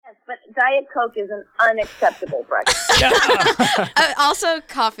Diet Coke is an unacceptable breakfast. Also,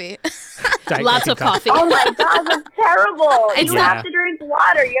 coffee. Lots of coffee. Oh my God, that's terrible. You Yeah. have to drink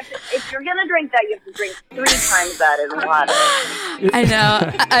water. You have to, if you're gonna drink that, you have to drink 3 times that in water. I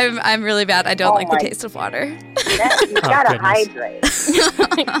know. I'm really bad. I don't Oh like the my- taste of water. You gotta goodness. hydrate.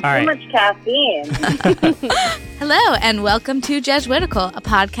 All Too right. much caffeine. Hello, and welcome to Jesuitical, a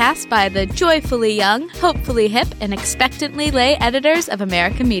podcast by the joyfully young, hopefully hip, and expectantly lay editors of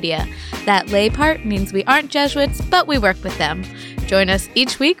American media. That lay part means we aren't Jesuits, but we work with them. Join us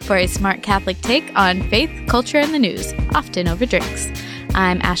each week for a smart Catholic take on faith, culture, and the news, often over drinks.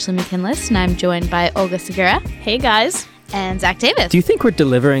 I'm Ashley McKinless, and I'm joined by Olga Segura. Hey, guys. And Zach Davis. Do you think we're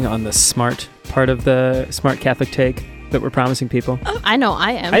delivering on the smart part of the smart Catholic take that we're promising people? I know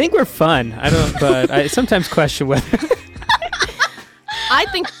I am. I think we're fun. But I sometimes question whether. I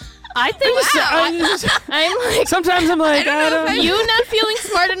think. I'm like, Sometimes I'm like, I don't. you not feeling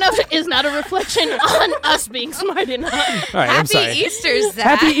smart enough is not a reflection on us being smart enough. All right, I'm Happy sorry. Easter,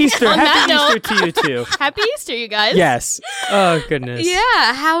 Zach. Happy Easter. On that Happy note- Easter to you too. Happy Easter, you guys. Yes. Oh goodness.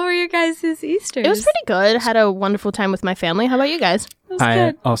 Yeah, how were your guys' Easters? It was pretty good. Had a wonderful time with my family. How about you guys?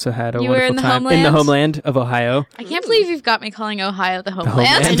 I also had a You were wonderful in the time in the homeland of Ohio. I can't believe you've got me calling Ohio the homeland.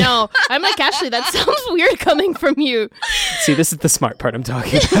 homeland. I know. I'm like, Ashley, that sounds weird coming from you. See, this is the smart part I'm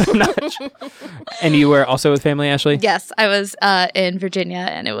talking about. I'm not sure. And you were also with family, Ashley? Yes, I was in Virginia,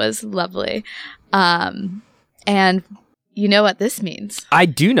 and it was lovely. And you know what this means. I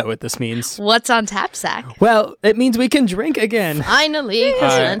do know what this means. What's on tap, Zach? Well, it means we can drink again. Finally,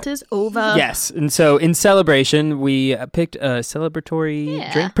 because Lent is over. Yes, and so in celebration, we picked a celebratory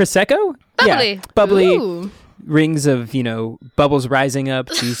Yeah. drink, Prosecco. Bubbly. Yeah, bubbly Ooh. rings of bubbles rising up,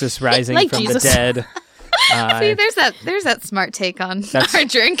 Jesus rising Like from Jesus. the dead. See, there's that smart take on That's- our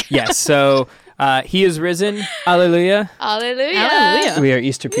drink. Yes, so he is risen. Alleluia. Hallelujah. Hallelujah. We are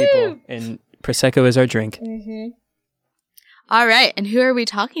Easter people, and Prosecco is our drink. All right, and who are we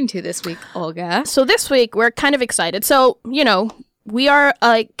talking to this week, Olga? So this week, we're kind of excited. So, we are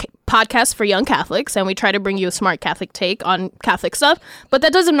a podcast for young Catholics, and we try to bring you a smart Catholic take on Catholic stuff. But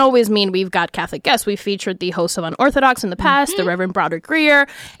that doesn't always mean we've got Catholic guests. We've featured the host of Unorthodox in the past, the Reverend Broderick Greer.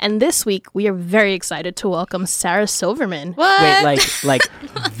 And this week, we are very excited to welcome Sarah Silverman. What? Wait, like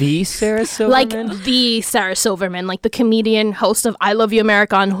the Sarah Silverman? Like the Sarah Silverman, like the comedian host of I Love You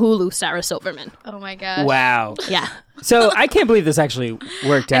America on Hulu, Sarah Silverman. Oh my gosh. Wow. Yeah. So I can't believe this actually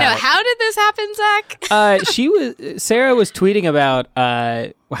worked I know. out. How did this happen, Zach? Sarah was tweeting about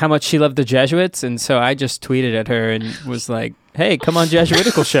how much she loved the Jesuits, and so I just tweeted at her and was like, "Hey, come on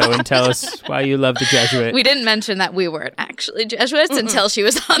Jesuitical show and tell us why you love the Jesuit." We didn't mention that we weren't actually Jesuits until she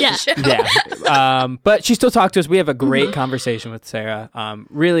was on Yeah. the show. Yeah, but she still talked to us. We have a great conversation with Sarah.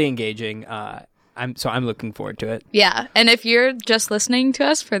 Really engaging. I'm looking forward to it. Yeah, and if you're just listening to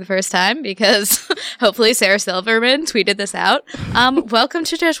us for the first time, because hopefully Sarah Silverman tweeted this out, welcome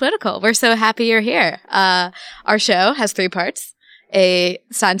to Jesuitical. We're so happy you're here. Our show has 3 parts. A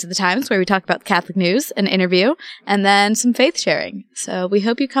Signs of the Times, where we talk about Catholic news, an interview, and then some faith sharing. So we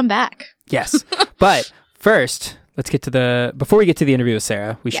hope you come back. Yes, but first, before we get to the interview with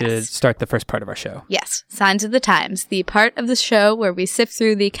Sarah, we should start the first part of our show. Yes, Signs of the Times, the part of the show where we sift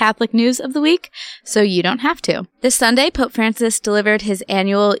through the Catholic news of the week so you don't have to. This Sunday, Pope Francis delivered his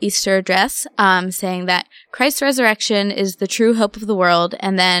annual Easter address, saying that Christ's resurrection is the true hope of the world,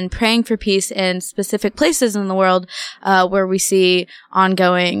 and then praying for peace in specific places in the world where we see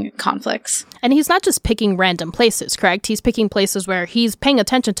ongoing conflicts. And he's not just picking random places, correct? He's picking places where he's paying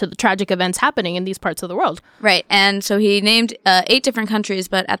attention to the tragic events happening in these parts of the world. Right, and so he named 8 different countries,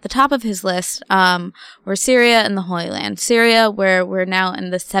 but at the top of his list were Syria and the Holy Land. Syria, where we're now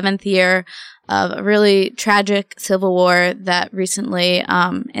in the 7th year of a really tragic civil war that recently,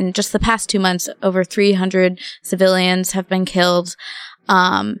 in just the past 2 months, over 300 civilians have been killed.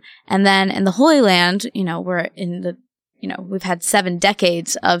 And then in the Holy Land, we're in the we've had 7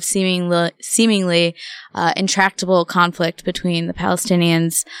 decades of seemingly intractable conflict between the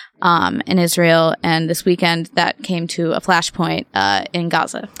Palestinians and Israel, and this weekend that came to a flashpoint in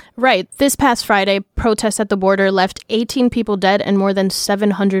Gaza. Right. This past Friday, protests at the border left 18 people dead and more than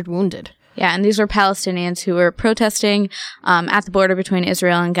 700 wounded. Yeah, and these were Palestinians who were protesting at the border between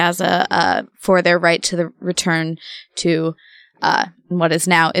Israel and Gaza for their right to the return to what is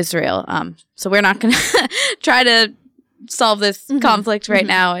now Israel. So we're not going to try to solve this conflict right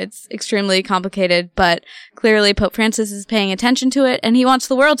now. It's extremely complicated, but clearly Pope Francis is paying attention to it, and he wants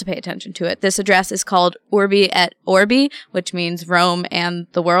the world to pay attention to it. This address is called Urbi et Orbi, which means Rome and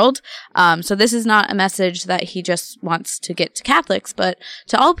the world. So this is not a message that he just wants to get to Catholics, but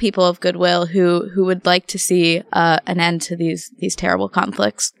to all people of goodwill who would like to see an end to these terrible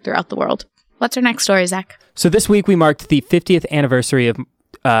conflicts throughout the world. What's our next story, Zach? So this week we marked the 50th anniversary of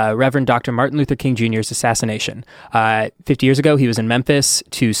Reverend Dr. Martin Luther King Jr.'s assassination. 50 years ago, he was in Memphis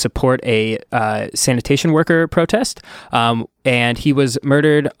to support a sanitation worker protest, and he was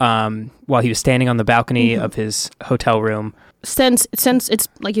murdered while he was standing on the balcony of his hotel room. Since it's,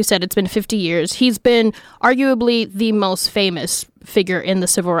 like you said, it's been 50 years, he's been arguably the most famous figure in the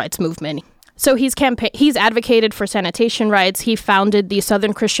civil rights movement. So he's advocated for sanitation rights. He founded the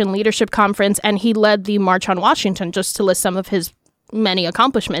Southern Christian Leadership Conference, and he led the March on Washington, just to list some of his many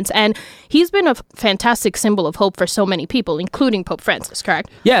accomplishments. And he's been a fantastic symbol of hope for so many people, including Pope Francis, correct?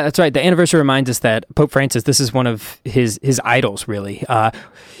 Yeah, that's right. The anniversary reminds us that Pope Francis, this is one of his idols, really.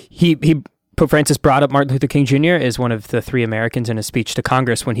 Pope Francis brought up Martin Luther King Jr. as one of the 3 Americans in a speech to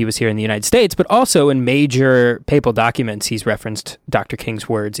Congress when he was here in the United States, but also in major papal documents, he's referenced Dr. King's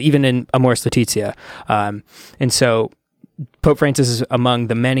words, even in Amoris Laetitia. And so Pope Francis is among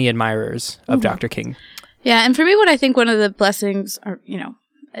the many admirers of Dr. King. Yeah, and for me, what I think one of the blessings or,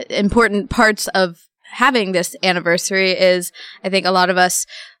 important parts of having this anniversary is I think a lot of us,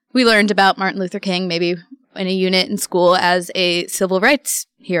 we learned about Martin Luther King maybe in a unit in school as a civil rights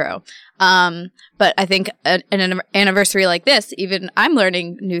hero. But I think an anniversary like this, even I'm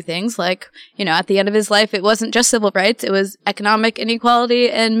learning new things like, at the end of his life, it wasn't just civil rights. It was economic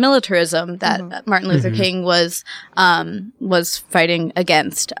inequality and militarism that Martin Luther King was fighting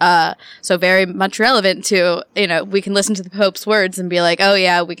against. So very much relevant to, we can listen to the Pope's words and be like, oh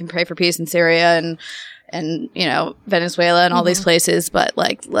yeah, we can pray for peace in Syria and Venezuela and all these places. But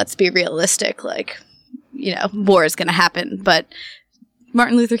like, let's be realistic. Like, war is going to happen, but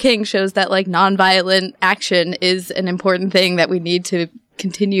Martin Luther King shows that like nonviolent action is an important thing that we need to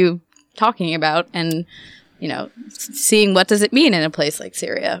continue talking about and, seeing what does it mean in a place like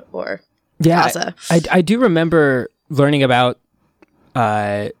Syria or Gaza. I do remember learning about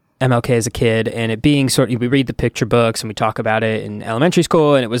MLK as a kid and it being we read the picture books and we talk about it in elementary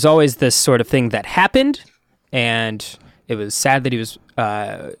school, and it was always this sort of thing that happened, and it was sad that he was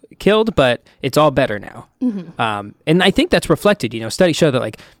killed, but it's all better now. And I think that's reflected. Studies show that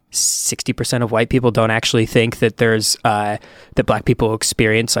like 60% of white people don't actually think that there's that black people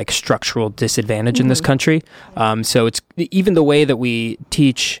experience like structural disadvantage in this country. So it's even the way that we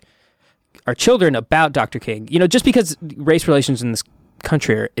teach our children about Dr. King. Just because race relations in this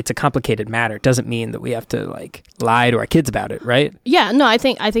country it's a complicated matter doesn't mean that we have to like lie to our kids about it, right? Yeah, no, I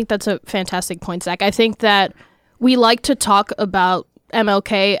think that's a fantastic point, Zach. I think that we like to talk about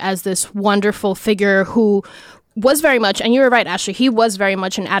MLK as this wonderful figure who was very much, and you were right, Ashley, he was very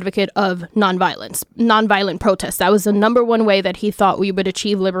much an advocate of nonviolent protest. That was the number one way that he thought we would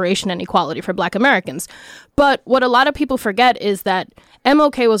achieve liberation and equality for Black Americans. But what a lot of people forget is that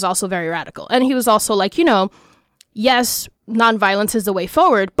MLK was also very radical. And he was also like, yes, nonviolence is the way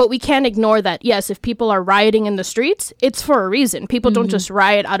forward, but we can't ignore that, yes, if people are rioting in the streets, it's for a reason. People don't just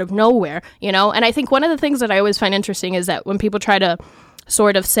riot out of nowhere, And I think one of the things that I always find interesting is that when people try to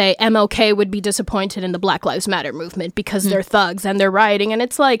sort of say MLK would be disappointed in the Black Lives Matter movement because they're thugs and they're rioting. And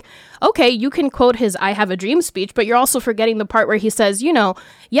it's like, okay, you can quote his I Have a Dream speech, but you're also forgetting the part where he says,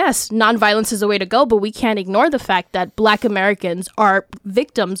 yes, nonviolence is the way to go, but we can't ignore the fact that Black Americans are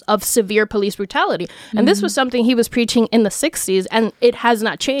victims of severe police brutality. And this was something he was preaching in the 60s, and it has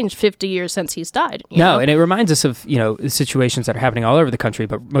not changed 50 years since he's died. No, and it reminds us of, situations that are happening all over the country,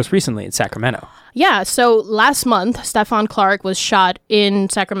 but most recently in Sacramento. Yeah, so last month, Stephon Clark was shot in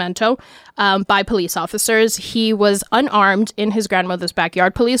Sacramento by police officers. He was unarmed in his grandmother's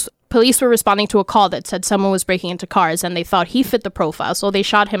backyard. Police were responding to a call that said someone was breaking into cars, and they thought he fit the profile. So they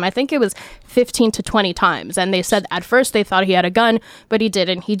shot him, I think it was 15 to 20 times. And they said at first they thought he had a gun, but he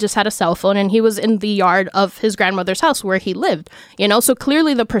didn't. He just had a cell phone, and he was in the yard of his grandmother's house where he lived. So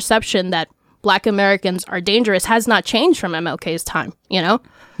clearly the perception that Black Americans are dangerous has not changed from MLK's time,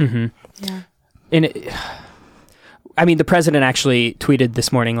 Mm-hmm. Yeah. And the president actually tweeted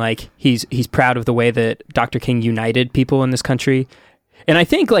this morning, like he's proud of the way that Dr. King united people in this country. And I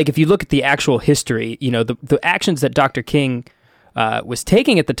think like if you look at the actual history, the actions that Dr. King was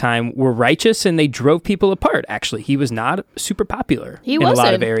taking at the time were righteous, and they drove people apart. Actually, he was not super popular in a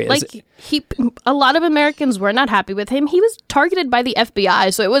lot of areas. Like a lot of Americans were not happy with him. He was targeted by the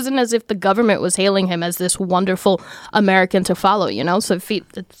FBI, so it wasn't as if the government was hailing him as this wonderful American to follow. So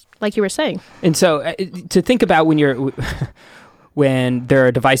it's like you were saying. And so to think about when there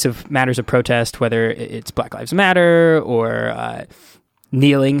are divisive matters of protest, whether it's Black Lives Matter or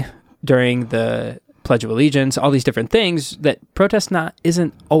kneeling during the Pledge of Allegiance, all these different things, that protest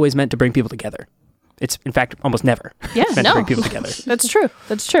isn't always meant to bring people together. It's, in fact, almost never meant to bring people together. That's true.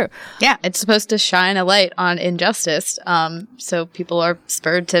 Yeah, it's supposed to shine a light on injustice, so people are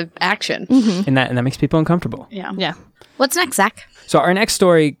spurred to action. Mm-hmm. And that makes people uncomfortable. Yeah. What's next, Zach? So our next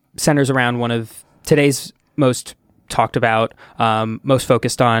story centers around one of today's most talked about, most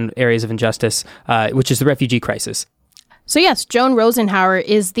focused on areas of injustice, which is the refugee crisis. So yes, Joan Rosenhauer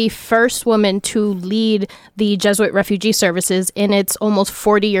is the first woman to lead the Jesuit refugee services in its almost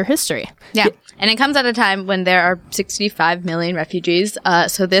 40-year history. Yeah, and it comes at a time when there are 65 million refugees.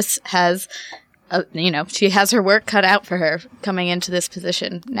 So this has, she has her work cut out for her coming into this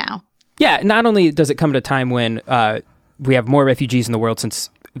position now. Yeah, not only does it come at a time when we have more refugees in the world since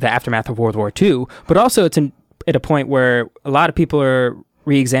the aftermath of World War II, but also it's at a point where a lot of people are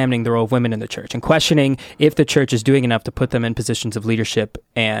re-examining the role of women in the church and questioning if the church is doing enough to put them in positions of leadership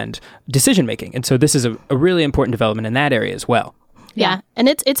and decision-making. And so this is a really important development in that area as well. Yeah. And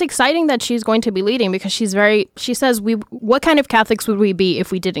it's exciting that she's going to be leading because she says, what kind of Catholics would we be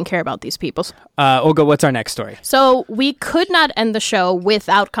if we didn't care about these people? Olga, what's our next story? So we could not end the show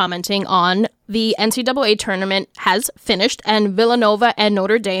without commenting on the NCAA tournament has finished, and Villanova and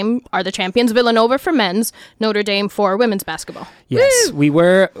Notre Dame are the champions. Villanova for men's, Notre Dame for women's basketball. Yes, we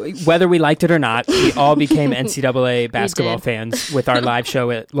were, whether we liked it or not, we all became NCAA basketball fans with our live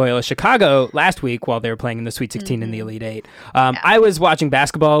show at Loyola Chicago last week while they were playing in the Sweet 16 and the Elite Eight. I was watching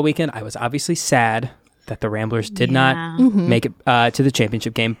basketball all weekend. I was obviously sad that the Ramblers did not make it to the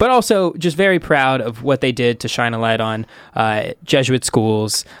championship game, but also just very proud of what they did to shine a light on Jesuit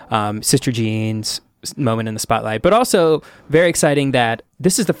schools, Sister Jean's moment in the spotlight, but also very exciting that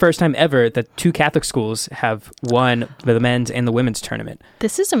this is the first time ever that two Catholic schools have won the men's and the women's tournament.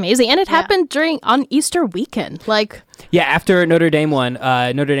 This is amazing. And it happened on Easter weekend. Yeah, after Notre Dame won,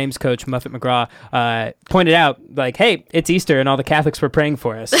 Notre Dame's coach, Muffet McGraw, pointed out, hey, it's Easter and all the Catholics were praying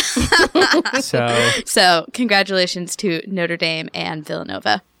for us. So congratulations to Notre Dame and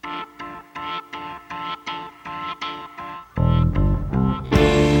Villanova.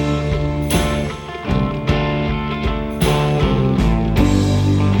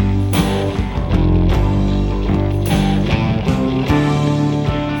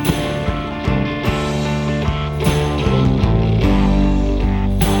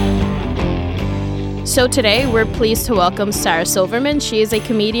 So today, we're pleased to welcome Sarah Silverman. She is a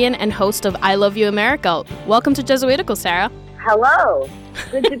comedian and host of I Love You America. Welcome to Jesuitical, Sarah. Hello.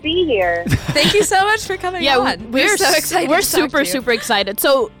 Good to be here. Thank you so much for coming on. We're so excited. We're super excited.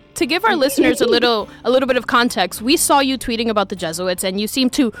 So to give our listeners a little bit of context, we saw you tweeting about the Jesuits, and you seem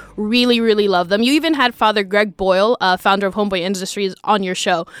to really, really love them. You even had Father Greg Boyle, founder of Homeboy Industries, on your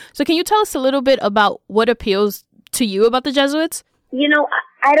show. So can you tell us a little bit about what appeals to you about the Jesuits?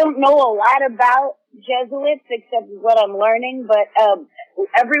 I don't know a lot about Jesuits except what I'm learning, but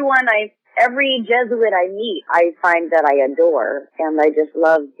every Jesuit I meet, I find that I adore, and I just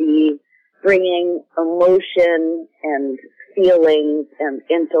love the bringing emotion and feelings and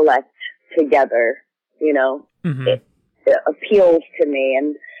intellect together. It appeals to me,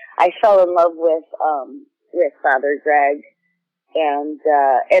 and I fell in love with Father Greg.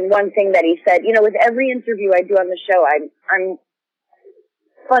 And one thing that he said, with every interview I do on the show, I'm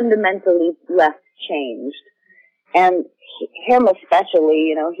fundamentally left changed. And him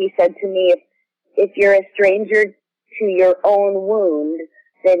especially, he said to me, if you're a stranger to your own wound,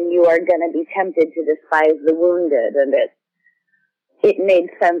 then you are going to be tempted to despise the wounded. And it made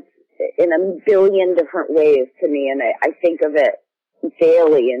sense in a billion different ways to me. And I think of it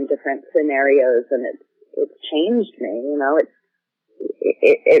daily in different scenarios, and it's changed me,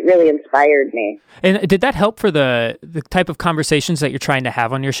 It really inspired me. And did that help for the type of conversations that you're trying to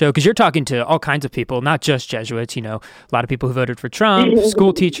have on your show? Because you're talking to all kinds of people, not just Jesuits, a lot of people who voted for Trump,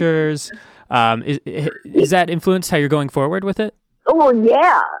 school teachers. Is that influenced how you're going forward with it? Oh,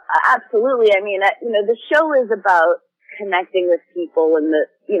 yeah, absolutely. I mean, the show is about connecting with people, and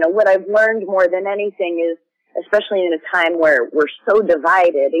what I've learned more than anything is, especially in a time where we're so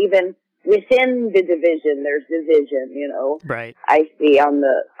divided, even within the division, there's division, Right. I see on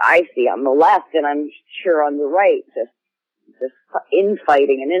the left, and I'm sure on the right, just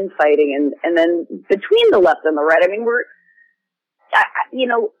infighting, and then between the left and the right, I mean,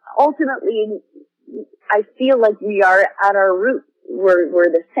 ultimately, I feel like we are at our root. We're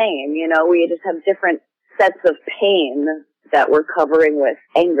the same, we just have different sets of pain that we're covering with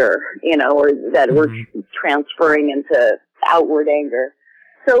anger, or that we're transferring into outward anger.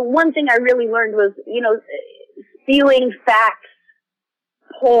 So one thing I really learned was, spewing facts,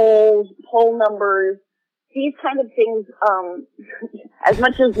 poll numbers, these kind of things, as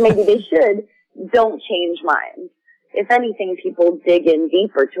much as maybe they should, don't change minds. If anything, people dig in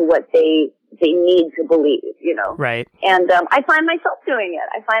deeper to what they need to believe, Right. And I find myself doing it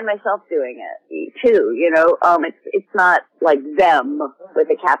too, it's not like them with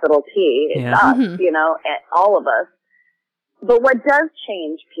a capital T. It's us, and all of us. But what does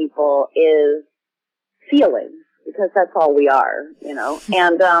change people is feelings, because that's all we are,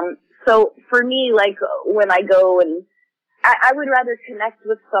 And so for me, like when I go and I would rather connect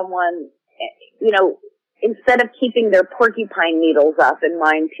with someone, instead of keeping their porcupine needles up, and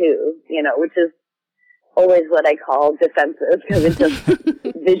mine too, which is always what I call defensive, because it just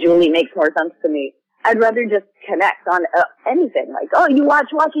visually makes more sense to me. I'd rather just connect on anything. Like, oh, you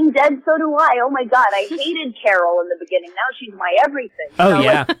watch Walking Dead? So do I. Oh my God, I hated Carol in the beginning. Now she's my everything.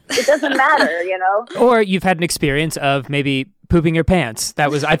 Yeah. It doesn't matter, Or you've had an experience of maybe pooping your pants.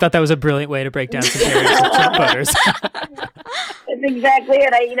 I thought that was a brilliant way to break down some barriers with Trump voters. That's exactly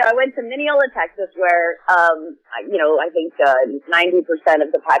it. I went to Mineola, Texas, where, I think 90%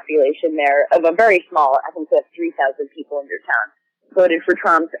 of the population there, of a very small, I think they have 3,000 people in their town, voted for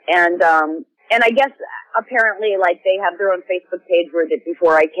Trump. And I guess apparently, like, they have their own Facebook page where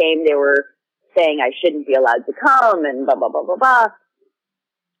before I came, they were saying I shouldn't be allowed to come and blah, blah, blah, blah, blah.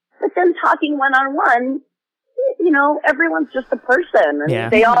 But then talking one-on-one, everyone's just a person.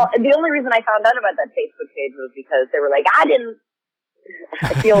 And the only reason I found out about that Facebook page was because they were like,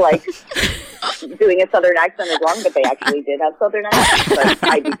 I feel like doing a Southern accent is wrong, but they actually did have Southern accents. But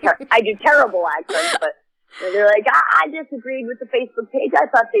I do terrible accents, but they're like, I disagreed with the Facebook page. I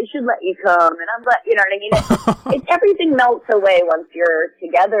thought they should let you come. And I'm like, you know what I mean? Everything melts away once you're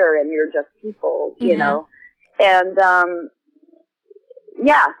together and you're just people, And,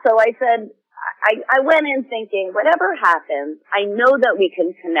 so I said, I went in thinking, whatever happens, I know that we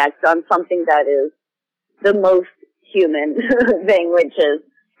can connect on something that is the most human thing, which is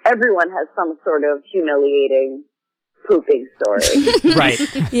everyone has some sort of humiliating pooping story. Right.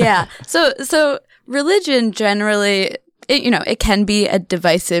 Yeah. So religion generally, it can be a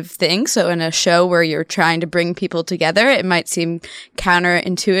divisive thing. So in a show where you're trying to bring people together, it might seem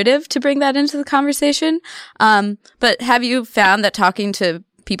counterintuitive to bring that into the conversation. But have you found that talking to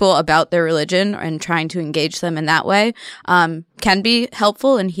people about their religion and trying to engage them in that way can be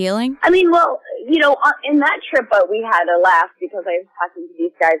helpful and healing? I mean, well, in that trip, we had a laugh because I was talking to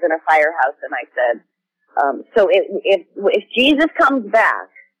these guys in a firehouse, and I said, so if Jesus comes back,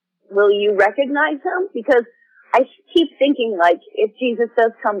 will you recognize him? Because I keep thinking, like, if Jesus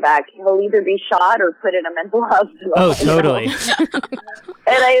does come back, he'll either be shot or put in a mental hospital. Oh, totally.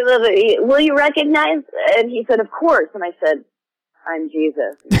 And will you recognize? And he said, of course. And I said, I'm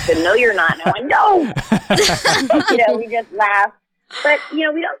Jesus. He said, no, you're not. And I went, no. We just laughed. But, we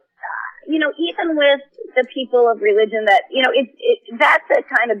don't, even with the people of religion that, that's a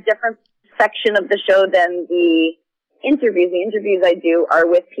kind of different section of the show than the interviews. The interviews I do are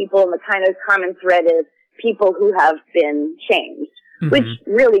with people, and the kind of common thread is people who have been changed, which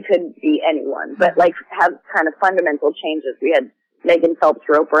really could be anyone, but like have kind of fundamental changes. We had Megan Phelps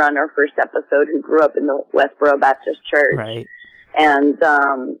Roper on our first episode, who grew up in the Westboro Baptist Church. Right. And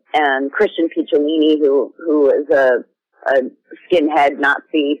Christian Picciolini, who is a skinhead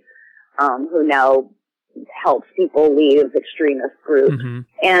Nazi, who now helps people leave extremist groups,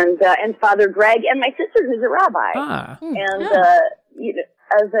 and Father Greg, and my sister, who's a rabbi,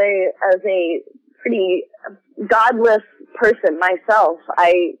 as a pretty godless person myself,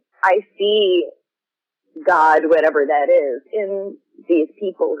 I see God, whatever that is, in these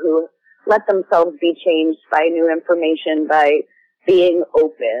people who let themselves be changed by new information, by being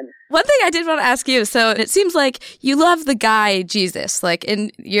open. One thing I did want to ask you, so it seems like you love the guy Jesus, like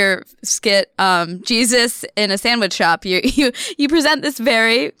in your skit, Jesus in a sandwich shop, you present this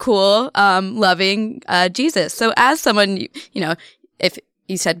very cool, loving, Jesus. So as someone, if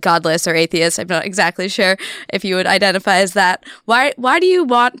you said godless or atheist, I'm not exactly sure if you would identify as that. Why do you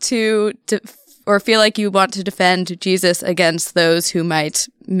want to or feel like you want to defend Jesus against those who might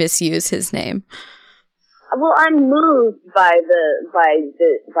misuse his name? Well, I'm moved by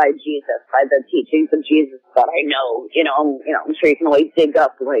Jesus, by the teachings of Jesus that I know. I'm sure you can always dig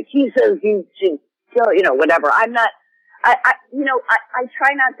up like he says you should, whatever. I'm not. I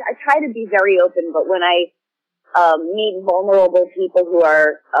try not to. I try to be very open, but when I meet vulnerable people who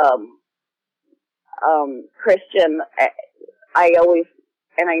are Christian, I always,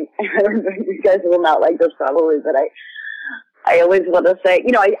 and I don't know, you guys will not like this probably, but I always want to say,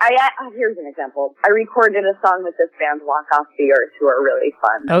 you know, here's an example. I recorded a song with this band, Walk Off the Earth, who are really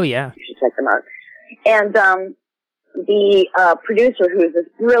fun. Oh, yeah. You should check them out. And the producer, who is this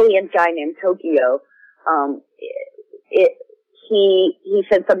brilliant guy named Tokyo, he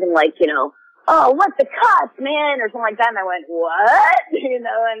said something like, you know, oh, what the cuss, man, or something like that. And I went, what? You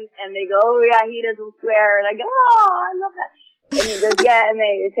know, and they go, oh, yeah, he doesn't swear. And I go, oh, I love that. And he goes, yeah, and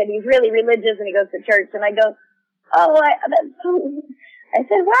they said he's really religious and he goes to church. And I go, oh, I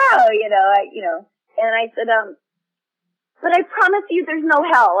said, wow, you know, and I said, but I promise you there's no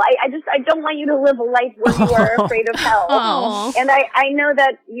hell. I don't want you to live a life where you are afraid of hell. Aww. And I know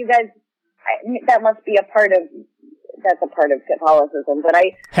that you guys, that must be that's a part of Catholicism, but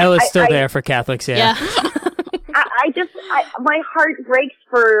hell is still there for Catholics, yeah. My heart breaks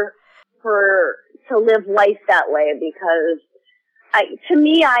to live life that way, because to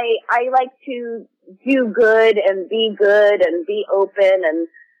me, I like to do good and be open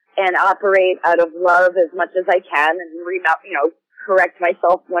and operate out of love as much as I can, and correct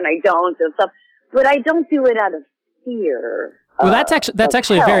myself when I don't and stuff. But I don't do it out of fear. Well, that's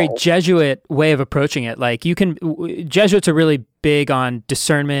actually a very Jesuit way of approaching it. Like, Jesuits are really big on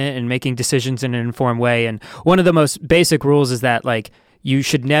discernment and making decisions in an informed way. And one of the most basic rules is that, like, you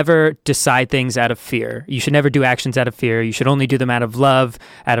should never decide things out of fear. You should never do actions out of fear. You should only do them out of love,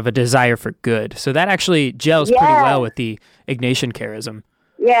 out of a desire for good. So that actually gels pretty well with the Ignatian charism.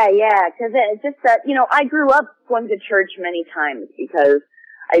 Yeah, because it's just that, you know, I grew up going to church many times because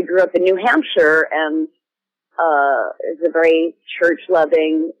I grew up in New Hampshire, and it's a very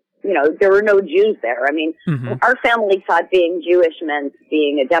church-loving, you know, there were no Jews there. I mean, our family thought being Jewish meant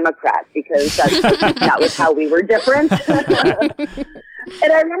being a Democrat, because that was how we were different.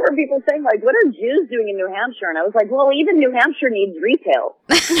 And I remember people saying, like, what are Jews doing in New Hampshire? And I was like, well, even New Hampshire needs retail.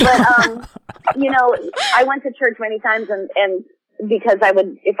 But, you know, I went to church many times, and because I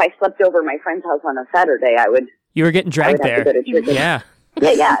would, if I slept over my friend's house on a Saturday, You were getting dragged there. To go to church. Yeah.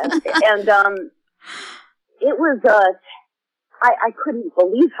 And, it was, I couldn't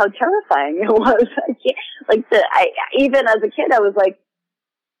believe how terrifying it was. Even as a kid, I was like,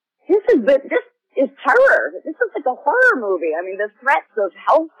 this is terror. This is like a horror movie. I mean, the threats of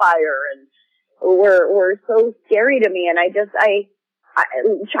hellfire were so scary to me. And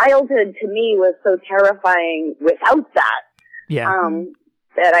childhood to me was so terrifying without that. Yeah.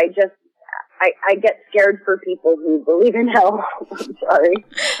 That I get scared for people who believe in hell. I'm sorry.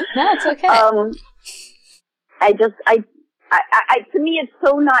 No, it's okay. To me, it's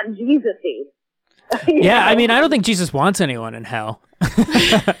so not Jesus-y. Yeah, I mean, I don't think Jesus wants anyone in hell.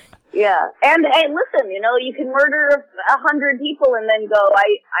 Yeah, and hey, listen, you know, you can murder 100 people and then go,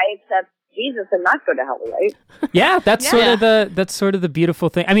 I accept Jesus and not go to hell, right? Yeah, that's sort of the beautiful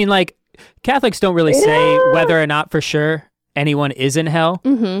thing. I mean, like, Catholics don't really say whether or not for sure anyone is in hell,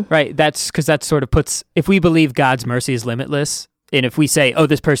 right? That's because that sort of puts, if we believe God's mercy is limitless, and if we say, oh,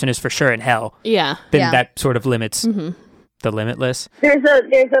 this person is for sure in hell, then that sort of limits the limitless. There's a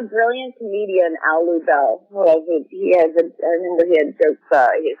brilliant comedian, Al Lubell. I remember he had jokes.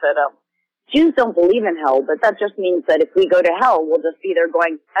 He said, Jews don't believe in hell, but that just means that if we go to hell, we'll just be there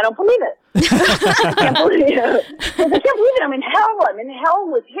going, I don't believe it. I can't believe it. I'm in hell. I'm in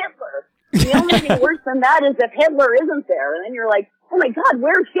hell with Hitler. The only thing worse than that is if Hitler isn't there. And then you're like, oh my God,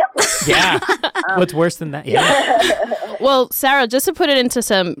 where's Hitler? Yeah. What's worse than that? Yeah. Well, Sarah, just to put it into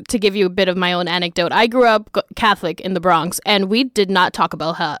to give you a bit of my own anecdote, I grew up Catholic in the Bronx, and we did not talk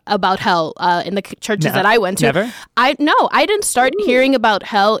about hell in the churches that I went to. Never? I didn't start hearing about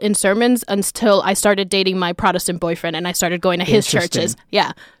hell in sermons until I started dating my Protestant boyfriend, and I started going to his churches.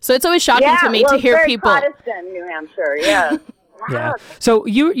 Yeah. So it's always shocking to me to hear very people. Protestant, New Hampshire, yeah. Yeah. So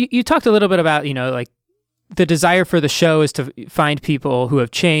you talked a little bit about, you know, like, the desire for the show is to find people who have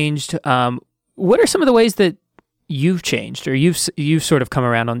changed. What are some of the ways that you've changed, or you've sort of come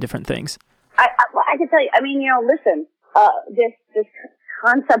around on different things? I can tell you. I mean, you know, listen. This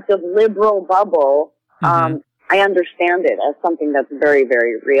concept of liberal bubble. I understand it as something that's very,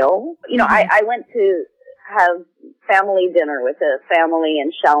 very real. You know, I went to have family dinner with a family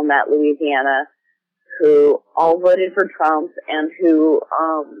in Chalmette, Louisiana, who all voted for Trump and who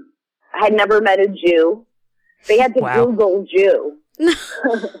had never met a Jew. They had to Google Jew. It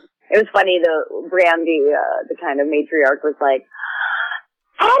was funny, Brandy, the kind of matriarch, was like,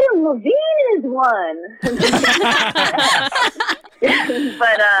 Adam Levine is one.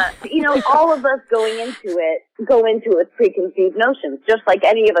 But, all of us go into it preconceived notions, just like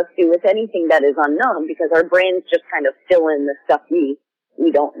any of us do with anything that is unknown, because our brains just kind of fill in the stuff we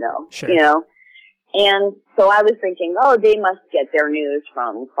don't know, Sure. And so I was thinking, they must get their news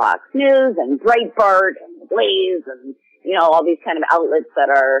from Fox News and Breitbart and Blaze and, all these kind of outlets that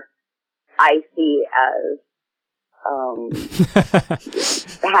I see as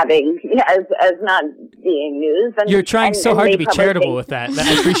having as not being news. And you're trying so hard to be charitable with that.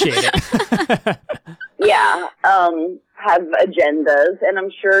 I appreciate it. Yeah, have agendas, and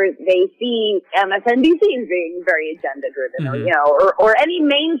I'm sure they see MSNBC as being very agenda driven, or any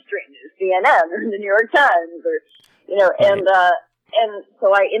mainstream news, CNN or the New York Times, or right. And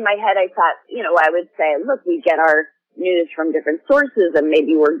so in my head I thought, I would say, look, we get our news from different sources, and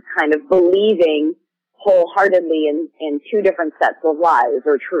maybe we're kind of believing wholeheartedly in two different sets of lies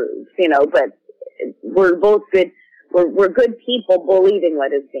or truths, but we're both good. We're good people believing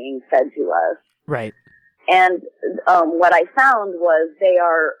what is being said to us. Right. And what I found was they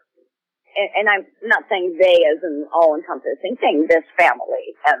are, and I'm not saying they as an all-encompassing thing, this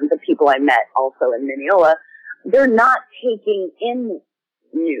family and the people I met also in Mineola, they're not taking in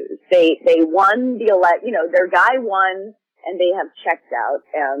news. They won the their guy won, and they have checked out,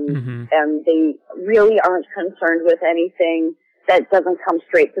 and they really aren't concerned with anything that doesn't come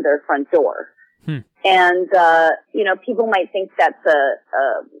straight to their front door. And, people might think that's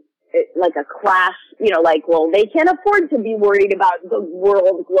like a class, they can't afford to be worried about the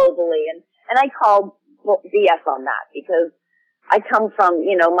world globally. And I call BS on that, because I come from,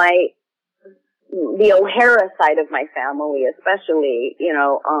 the O'Hara side of my family, especially,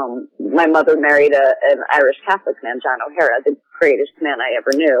 my mother married an Irish Catholic man, John O'Hara, the greatest man I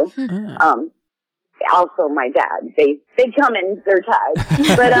ever knew. Also my dad. They come in their ties.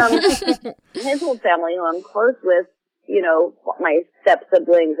 But, his whole family, who I'm close with, my step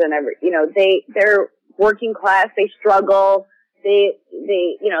siblings and they're working class, they struggle,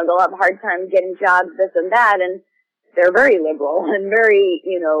 they'll have a hard time getting jobs, this and that, and they're very liberal and very,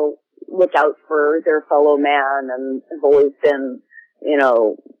 look out for their fellow man, and have always been,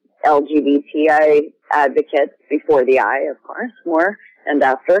 LGBTI advocates before the I, of course, more and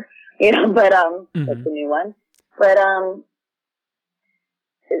after, but, that's a new one. But,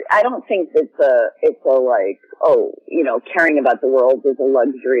 I don't think it's a like, caring about the world is a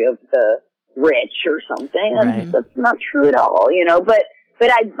luxury of the rich or something. Right. That's not true at all, but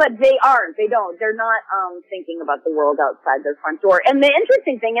they aren't. They're not, thinking about the world outside their front door. And the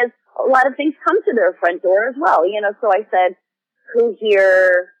interesting thing is, a lot of things come to their front door as well, so I said, who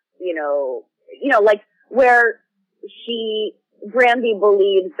here, like where Brandy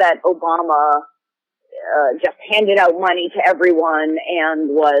believes that Obama, just handed out money to everyone and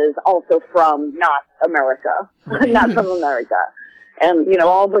was also from not America, not from America. And,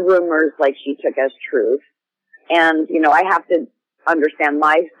 all the rumors like she took as truth. And, I have to understand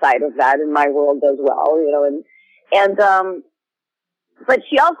my side of that in my world as well, but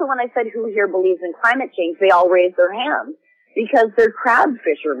she also, when I said who here believes in climate change, they all raised their hands, because they're crab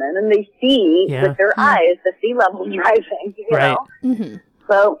fishermen and they see with their eyes the sea level rising, you know? Mm-hmm.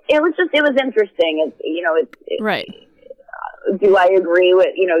 So it was interesting. Right. Do I agree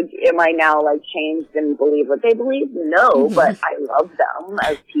with, am I now like changed and believe what they believe? No, but I love them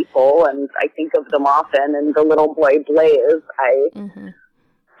as people, and I think of them often, and the little boy Blaze,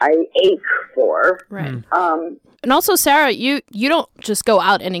 I ache for. Right. And also, Sarah, you don't just go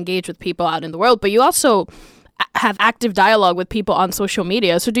out and engage with people out in the world, but you also have active dialogue with people on social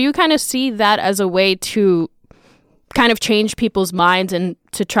media. So do you kind of see that as a way to kind of change people's minds and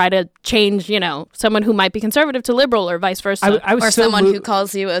to try to change, someone who might be conservative to liberal or vice versa? I was or so someone who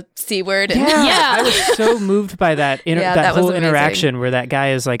calls you a C word. Yeah. I was so moved by that that whole interaction where that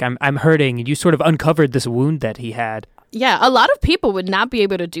guy is like, I'm hurting, and you sort of uncovered this wound that he had. Yeah, a lot of people would not be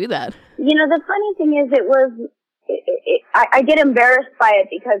able to do that. The funny thing is I get embarrassed by it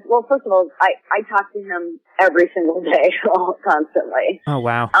because, well, first of all, I talk to him every single day, constantly. Oh,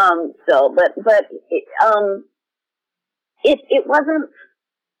 wow. Still, but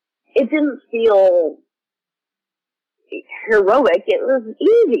it didn't feel heroic. It was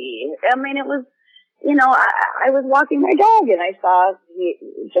easy. I mean, it was, I was walking my dog and I saw he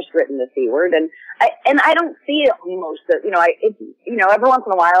just written the C word, and I don't see it most of, every once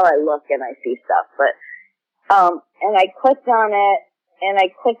in a while I look and I see stuff, but, and I clicked on it and I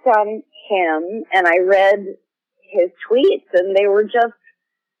clicked on him and I read his tweets, and they were just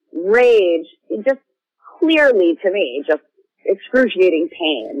rage, just clearly to me, just excruciating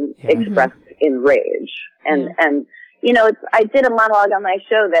pain expressed in rage. And I did a monologue on my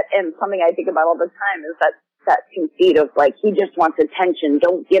show and something I think about all the time is that conceit of like, he just wants attention,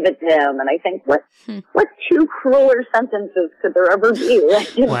 don't give it to him. And I think, what two crueler sentences could there ever be? Like,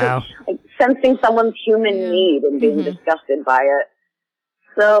 Wow. like sensing someone's human need and being disgusted by it.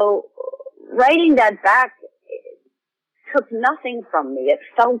 So writing that back took nothing from me. It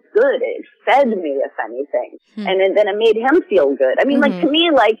felt good. It fed me, if anything. And then it made him feel good. I mean, like, to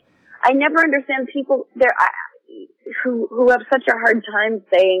me, like, I never understand people there who have such a hard time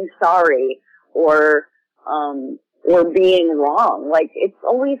saying sorry or being wrong. Like, it's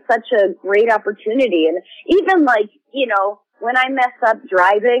always such a great opportunity. And even like, when I mess up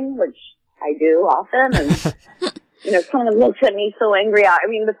driving, which I do often, and someone looks at me so angry. I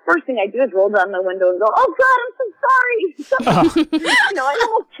mean, the first thing I do is roll down my window and go, "Oh God, I'm so sorry." I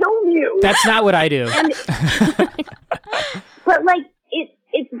almost killed you. That's not what I do. But like,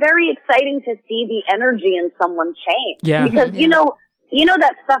 it's very exciting to see the energy in someone change. Yeah. Because you know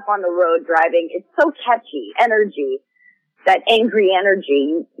that stuff on the road driving, it's so catchy energy, that angry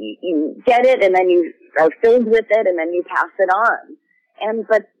energy. You get it, and then you are filled with it, and then you pass it on. And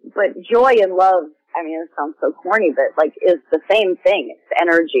but joy and love, I mean, it sounds so corny, but like, is the same thing. It's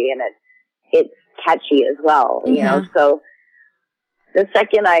energy, and it's catchy as well, So the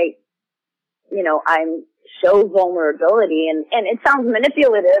second I'm show vulnerability, and it sounds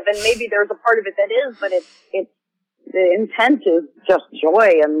manipulative, and maybe there's a part of it that is, but it's the intent is just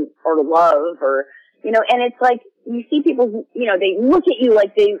joy or love, or and it's like, you see people, they look at you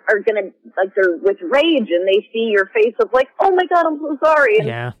like they are gonna, like they're with rage, and they see your face of like, "Oh my God, I'm so sorry."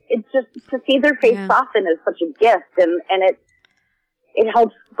 And it's just, to see their face soften is such a gift, and it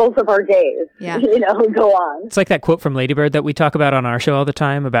helps both of our days, go on. It's like that quote from Lady Bird that we talk about on our show all the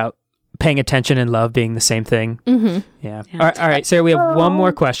time about paying attention and love being the same thing. Yeah. All right, Sarah, we have one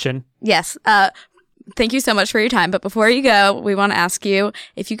more question. Yes. Thank you so much for your time. But before you go, we want to ask you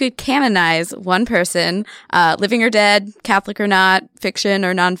if you could canonize one person, living or dead, Catholic or not, fiction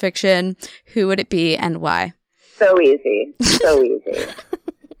or nonfiction, who would it be and why? So easy.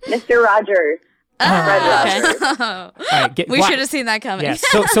 Mr. Rogers. Fred Rogers. All right, we should have seen that coming. Yes.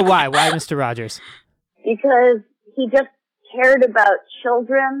 So why? Why Mr. Rogers? Because he just cared about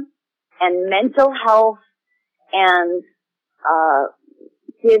children and mental health and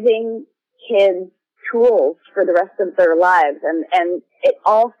giving kids tools for the rest of their lives. And it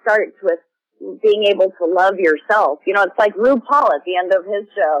all starts with being able to love yourself. It's like RuPaul at the end of his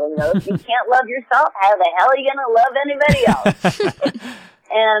show. If you can't love yourself, how the hell are you going to love anybody else?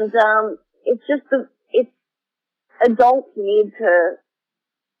 And it's just adults need to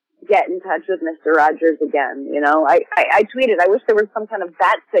get in touch with Mr. Rogers again. I tweeted, I wish there was some kind of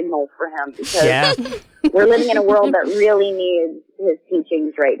bat signal for him, because we're living in a world that really needs his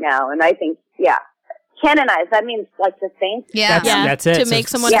teachings right now. And I think, canonize, that means like the saint. That's it. To make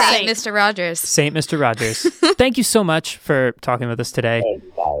someone Saint Mr. Rogers. Saint Mr. Rogers. Thank you so much for talking with us today. Thanks,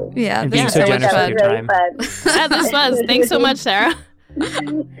 guys. Yeah, and being so generous with your time. Yeah, this was. Thanks so much, Sarah.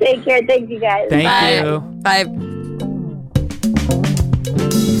 Take care. Thank you, guys. Thank you. Bye.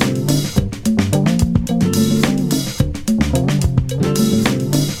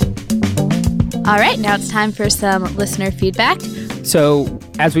 All right, now it's time for some listener feedback. So,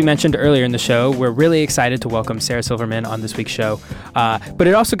 as we mentioned earlier in the show, we're really excited to welcome Sarah Silverman on this week's show. But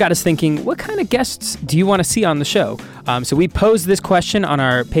it also got us thinking, what kind of guests do you want to see on the show? So we posed this question on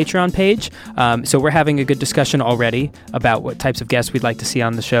our Patreon page. So we're having a good discussion already about what types of guests we'd like to see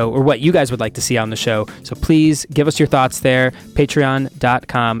on the show, or what you guys would like to see on the show. So please give us your thoughts there,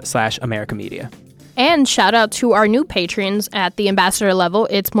 patreon.com/AmericaMedia. And shout out to our new patrons at the ambassador level.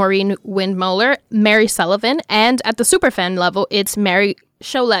 It's Maureen Windmoller, Mary Sullivan, and at the superfan level, it's Mary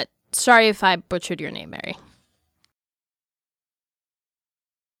Cholette. Sorry if I butchered your name, Mary.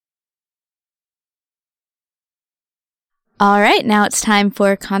 All right, now it's time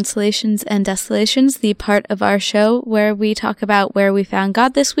for Consolations and Desolations, the part of our show where we talk about where we found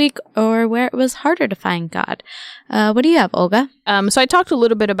God this week or where it was harder to find God. What do you have, Olga? So I talked a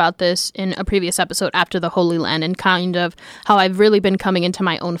little bit about this in a previous episode after the Holy Land, and kind of how I've really been coming into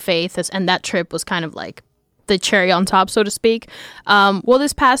my own faith, and that trip was kind of like the cherry on top, so to speak. Well,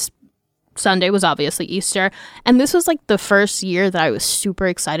 this past Sunday was obviously Easter, and this was like the first year that I was super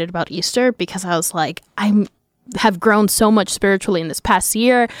excited about Easter, because I was like, have grown so much spiritually in this past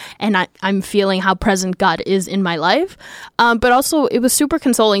year, and I'm feeling how present God is in my life. But also, it was super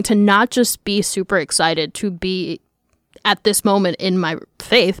consoling to not just be super excited, to be at this moment in my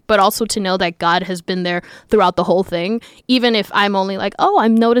faith, but also to know that God has been there throughout the whole thing, even if I'm only like, oh,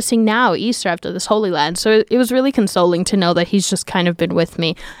 I'm noticing now Easter after this Holy Land. So it was really consoling to know that he's just kind of been with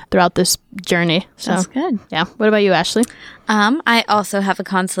me throughout this journey. So That's good. Yeah. What about you, Ashley? I also have a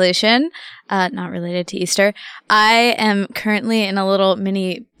consolation, not related to Easter. I am currently in a little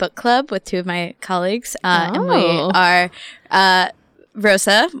mini book club with two of my colleagues, and we are,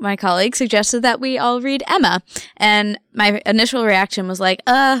 Rosa, my colleague, suggested that we all read Emma. And my initial reaction was like,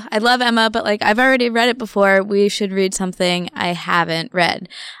 I love Emma, but like, I've already read it before. We should read something I haven't read.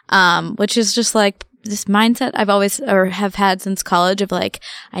 Which is just like this mindset I've always, or have had since college, of like,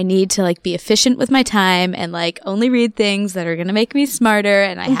 I need to like be efficient with my time and like only read things that are going to make me smarter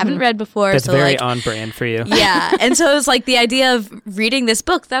and I haven't read before. That's so very like, on brand for you. yeah. And so it was like the idea of reading this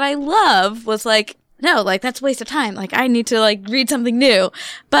book that I love was like, no, like that's a waste of time. Like I need to like read something new.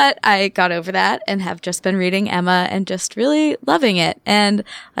 But I got over that and have just been reading Emma and just really loving it. And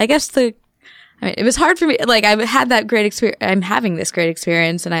I guess it was hard for me. Like I had that great experience. I'm having this great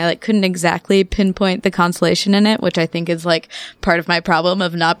experience and I like couldn't exactly pinpoint the consolation in it, which I think is like part of my problem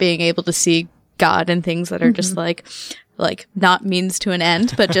of not being able to see God in things that are just like not means to an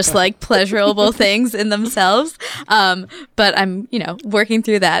end, but just like pleasurable things in themselves. But I'm, working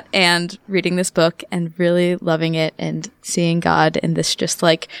through that and reading this book and really loving it and seeing God in this just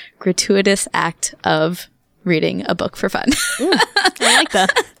like gratuitous act of reading a book for fun. I like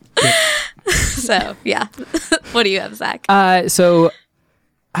that. So, yeah. What do you have, Zach? So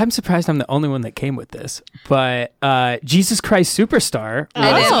I'm surprised I'm the only one that came with this, but Jesus Christ Superstar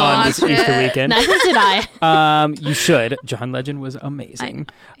was on this Easter weekend. Neither did I. You should. John Legend was amazing.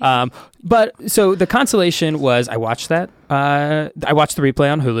 But so the consolation was I watched that. I watched the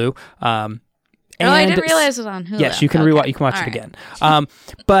replay on Hulu. I didn't realize it was on Hulu. Yes, you can rewatch. You can watch it again.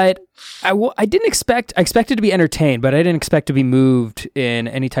 But I didn't expect. I expected to be entertained, but I didn't expect to be moved in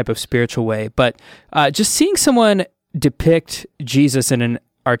any type of spiritual way. But just seeing someone depict Jesus in an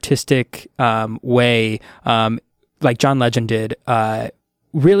artistic way, like John Legend did,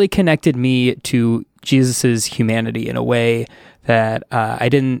 really connected me to Jesus's humanity in a way that I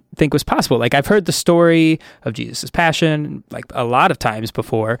didn't think was possible. Like I've heard the story of Jesus's passion like a lot of times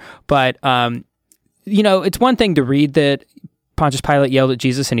before, but it's one thing to read that Pontius Pilate yelled at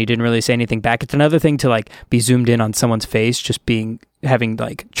Jesus and he didn't really say anything back. It's another thing to like be zoomed in on someone's face, just having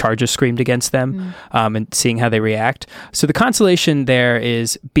like charges screamed against them, and seeing how they react. So the consolation there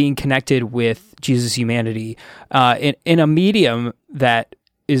is being connected with Jesus' humanity in a medium that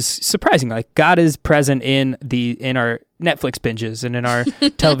is surprising. Like God is present in our Netflix binges and in our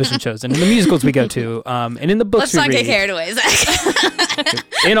television shows and in the musicals we go to, and in the books Let's we read. not get carried away, Zach.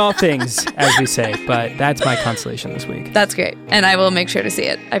 In all things, as we say. But that's my consolation this week. That's great. And I will make sure to see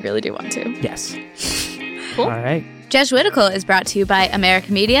it. I really do want to. Yes. Cool. All right. Jesuitical is brought to you by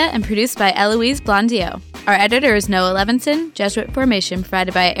America Media and produced by Eloise Blondio. Our editor is Noah Levinson. Jesuit formation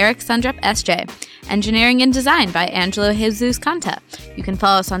provided by Eric Sundrup, SJ. Engineering and design by Angelo Jesus Canta. You can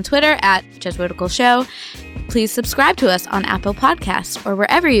follow us on Twitter at Jesuitical Show. Please subscribe to us on Apple Podcasts or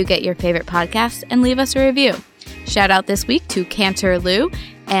wherever you get your favorite podcasts and leave us a review. Shout out this week to Cantor Lou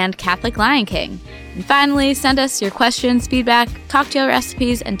and Catholic Lion King. And finally, send us your questions, feedback, cocktail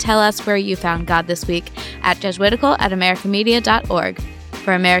recipes, and tell us where you found God this week at jesuitical@americamedia.org.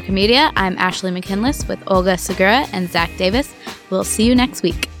 For America Media, I'm Ashley McKinless with Olga Segura and Zach Davis. We'll see you next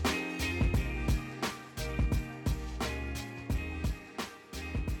week.